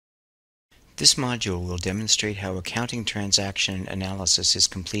This module will demonstrate how accounting transaction analysis is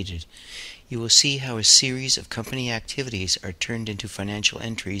completed. You will see how a series of company activities are turned into financial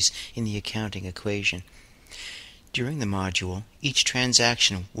entries in the accounting equation. During the module, each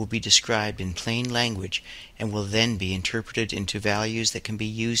transaction will be described in plain language and will then be interpreted into values that can be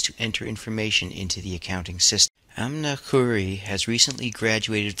used to enter information into the accounting system. Amna Khoury has recently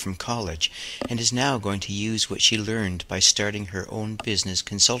graduated from college and is now going to use what she learned by starting her own business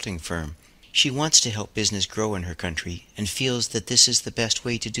consulting firm. She wants to help business grow in her country and feels that this is the best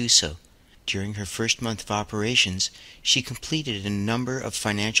way to do so. During her first month of operations, she completed a number of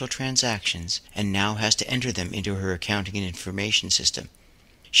financial transactions and now has to enter them into her accounting and information system.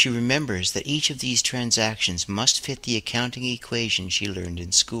 She remembers that each of these transactions must fit the accounting equation she learned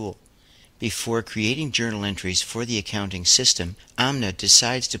in school. Before creating journal entries for the accounting system, Amna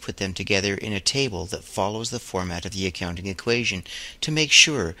decides to put them together in a table that follows the format of the accounting equation to make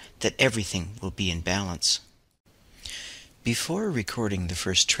sure that everything will be in balance. Before recording the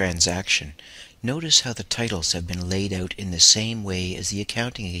first transaction, notice how the titles have been laid out in the same way as the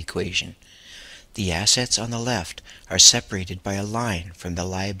accounting equation. The assets on the left are separated by a line from the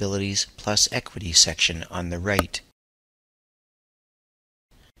liabilities plus equity section on the right.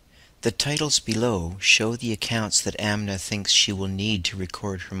 The titles below show the accounts that Amna thinks she will need to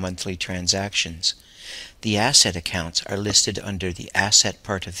record her monthly transactions. The asset accounts are listed under the asset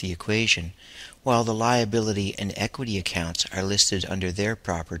part of the equation, while the liability and equity accounts are listed under their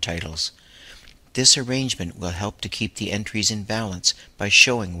proper titles. This arrangement will help to keep the entries in balance by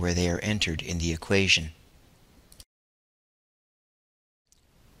showing where they are entered in the equation.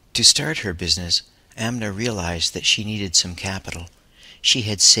 To start her business, Amna realized that she needed some capital. She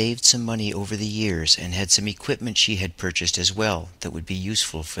had saved some money over the years and had some equipment she had purchased as well that would be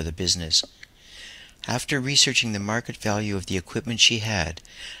useful for the business. After researching the market value of the equipment she had,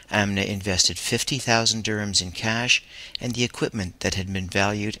 Amna invested 50,000 dirhams in cash and the equipment that had been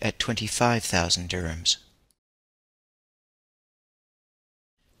valued at 25,000 dirhams.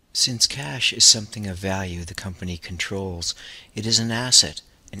 Since cash is something of value the company controls, it is an asset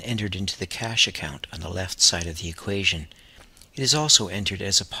and entered into the cash account on the left side of the equation. It is also entered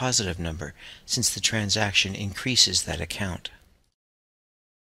as a positive number, since the transaction increases that account.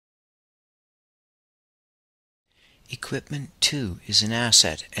 Equipment, too, is an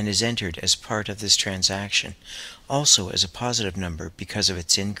asset and is entered as part of this transaction, also as a positive number because of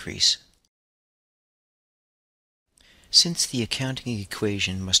its increase. Since the accounting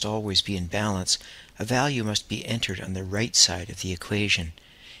equation must always be in balance, a value must be entered on the right side of the equation.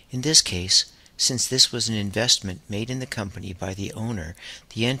 In this case, since this was an investment made in the company by the owner,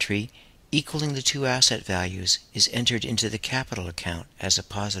 the entry equaling the two asset values is entered into the capital account as a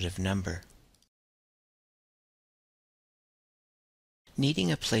positive number.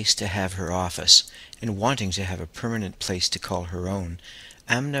 Needing a place to have her office and wanting to have a permanent place to call her own,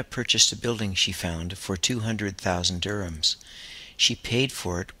 Amna purchased a building she found for 200,000 dirhams. She paid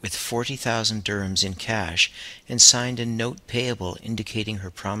for it with 40,000 dirhams in cash and signed a note payable indicating her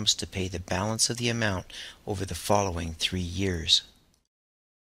promise to pay the balance of the amount over the following 3 years.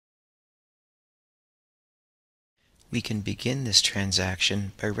 We can begin this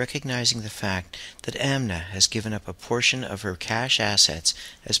transaction by recognizing the fact that Amna has given up a portion of her cash assets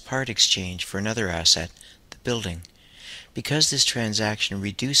as part exchange for another asset, the building. Because this transaction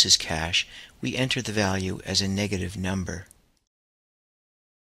reduces cash, we enter the value as a negative number.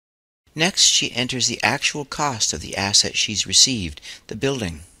 Next, she enters the actual cost of the asset she's received, the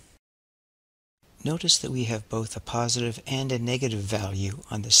building. Notice that we have both a positive and a negative value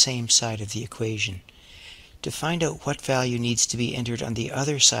on the same side of the equation. To find out what value needs to be entered on the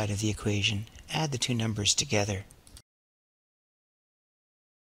other side of the equation, add the two numbers together.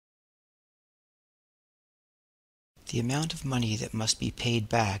 The amount of money that must be paid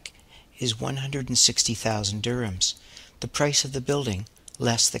back is 160,000 dirhams, the price of the building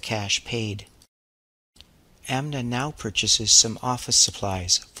less the cash paid. Amna now purchases some office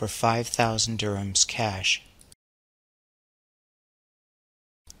supplies for 5,000 dirhams cash.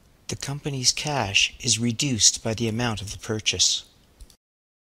 The company's cash is reduced by the amount of the purchase.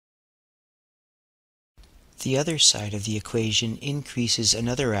 The other side of the equation increases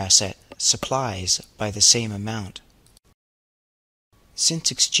another asset, supplies, by the same amount.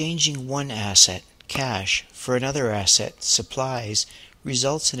 Since exchanging one asset, cash, for another asset, supplies,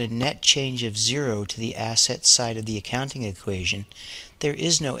 results in a net change of 0 to the asset side of the accounting equation, there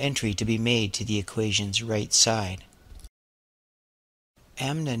is no entry to be made to the equation's right side.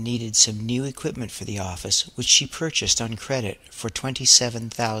 Amna needed some new equipment for the office, which she purchased on credit for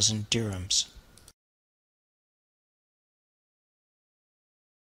 27,000 dirhams.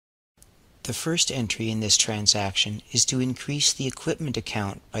 The first entry in this transaction is to increase the equipment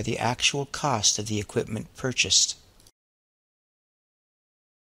account by the actual cost of the equipment purchased.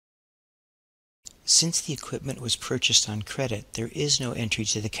 Since the equipment was purchased on credit, there is no entry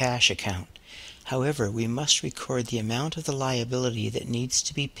to the cash account. However, we must record the amount of the liability that needs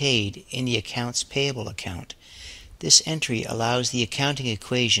to be paid in the accounts payable account. This entry allows the accounting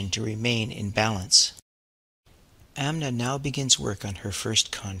equation to remain in balance. Amna now begins work on her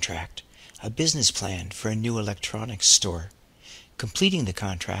first contract, a business plan for a new electronics store. Completing the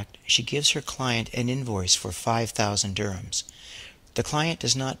contract, she gives her client an invoice for 5,000 dirhams. The client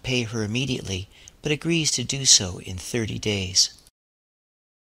does not pay her immediately, but agrees to do so in 30 days.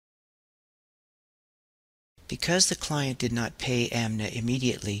 Because the client did not pay Amna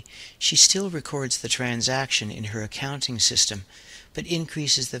immediately, she still records the transaction in her accounting system, but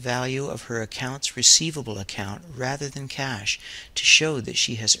increases the value of her accounts receivable account rather than cash to show that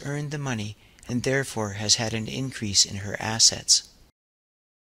she has earned the money and therefore has had an increase in her assets.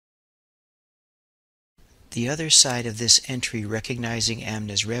 The other side of this entry recognizing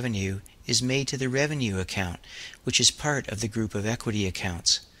Amna's revenue is made to the revenue account, which is part of the group of equity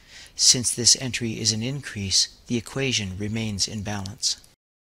accounts. Since this entry is an increase, the equation remains in balance.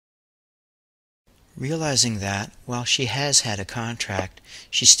 Realizing that, while she has had a contract,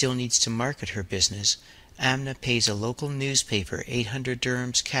 she still needs to market her business, Amna pays a local newspaper 800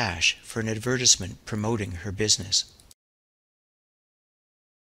 dirhams cash for an advertisement promoting her business.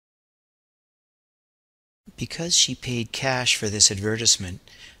 Because she paid cash for this advertisement,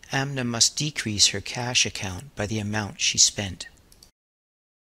 Amna must decrease her cash account by the amount she spent.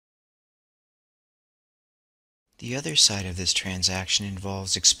 The other side of this transaction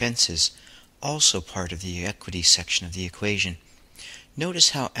involves expenses, also part of the equity section of the equation.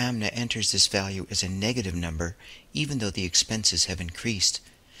 Notice how Amna enters this value as a negative number, even though the expenses have increased.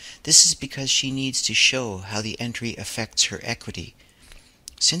 This is because she needs to show how the entry affects her equity.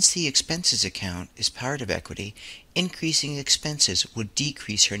 Since the expenses account is part of equity, increasing expenses would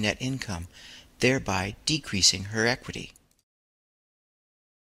decrease her net income, thereby decreasing her equity.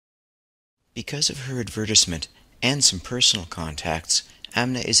 Because of her advertisement and some personal contacts,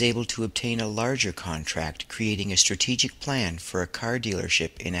 Amna is able to obtain a larger contract, creating a strategic plan for a car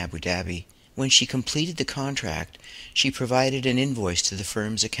dealership in Abu Dhabi. When she completed the contract, she provided an invoice to the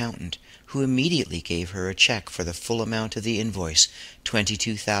firm's accountant, who immediately gave her a check for the full amount of the invoice,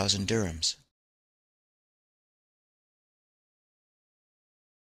 22,000 dirhams.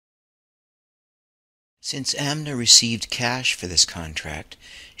 Since Amna received cash for this contract,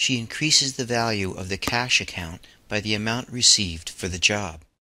 she increases the value of the cash account by the amount received for the job.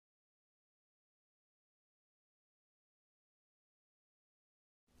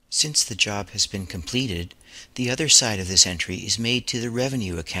 Since the job has been completed, the other side of this entry is made to the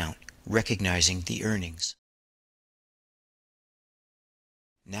revenue account, recognizing the earnings.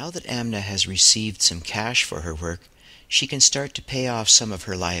 Now that Amna has received some cash for her work, she can start to pay off some of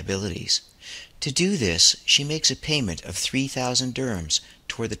her liabilities. To do this, she makes a payment of 3,000 dirhams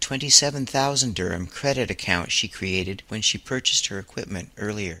toward the 27,000 dirham credit account she created when she purchased her equipment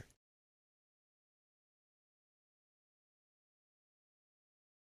earlier.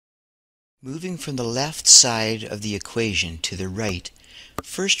 Moving from the left side of the equation to the right,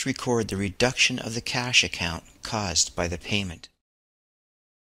 first record the reduction of the cash account caused by the payment.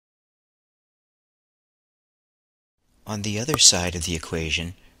 On the other side of the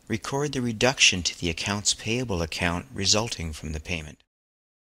equation, record the reduction to the accounts payable account resulting from the payment.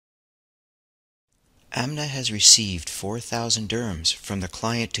 Amna has received 4,000 dirhams from the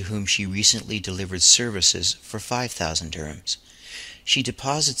client to whom she recently delivered services for 5,000 dirhams. She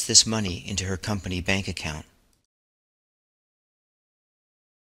deposits this money into her company bank account.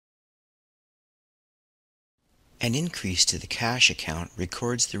 An increase to the cash account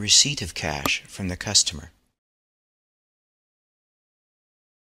records the receipt of cash from the customer.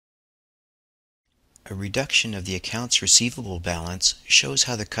 A reduction of the accounts receivable balance shows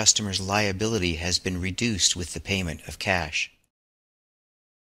how the customer's liability has been reduced with the payment of cash.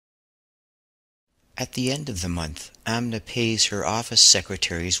 At the end of the month, Amna pays her office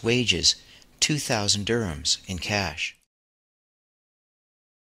secretary's wages, 2,000 dirhams, in cash.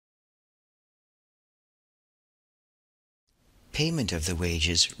 Payment of the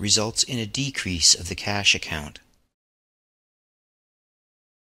wages results in a decrease of the cash account.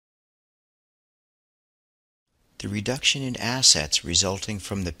 The reduction in assets resulting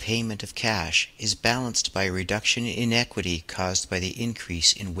from the payment of cash is balanced by a reduction in equity caused by the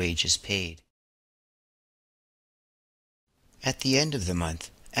increase in wages paid. At the end of the month,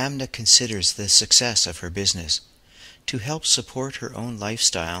 Amna considers the success of her business. To help support her own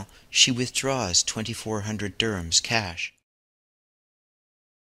lifestyle, she withdraws 2,400 dirhams cash.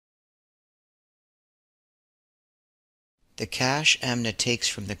 The cash Amna takes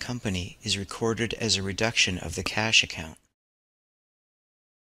from the company is recorded as a reduction of the cash account.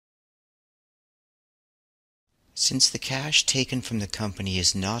 Since the cash taken from the company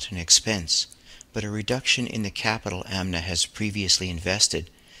is not an expense, but a reduction in the capital Amna has previously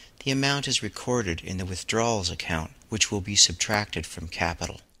invested, the amount is recorded in the withdrawals account, which will be subtracted from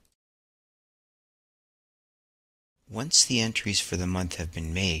capital. Once the entries for the month have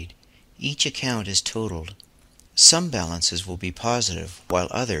been made, each account is totaled. Some balances will be positive, while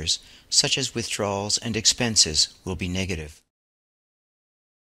others, such as withdrawals and expenses, will be negative.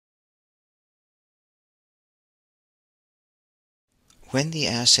 When the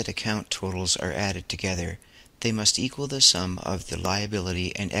asset account totals are added together, they must equal the sum of the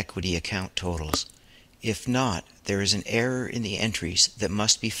liability and equity account totals. If not, there is an error in the entries that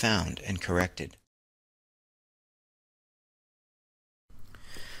must be found and corrected.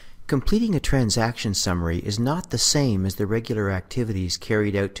 Completing a transaction summary is not the same as the regular activities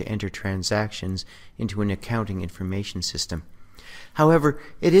carried out to enter transactions into an accounting information system. However,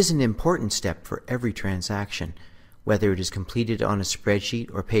 it is an important step for every transaction, whether it is completed on a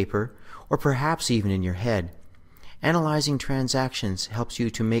spreadsheet or paper, or perhaps even in your head. Analyzing transactions helps you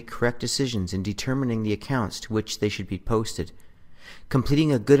to make correct decisions in determining the accounts to which they should be posted.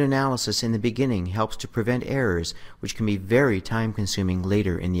 Completing a good analysis in the beginning helps to prevent errors, which can be very time-consuming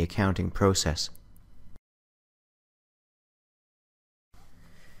later in the accounting process.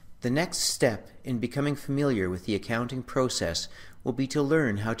 The next step in becoming familiar with the accounting process will be to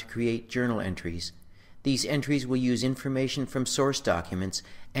learn how to create journal entries. These entries will use information from source documents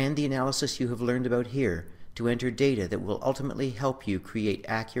and the analysis you have learned about here to enter data that will ultimately help you create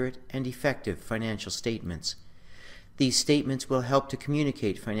accurate and effective financial statements. These statements will help to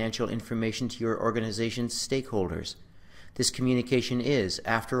communicate financial information to your organization's stakeholders. This communication is,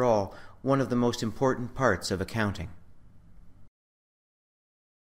 after all, one of the most important parts of accounting.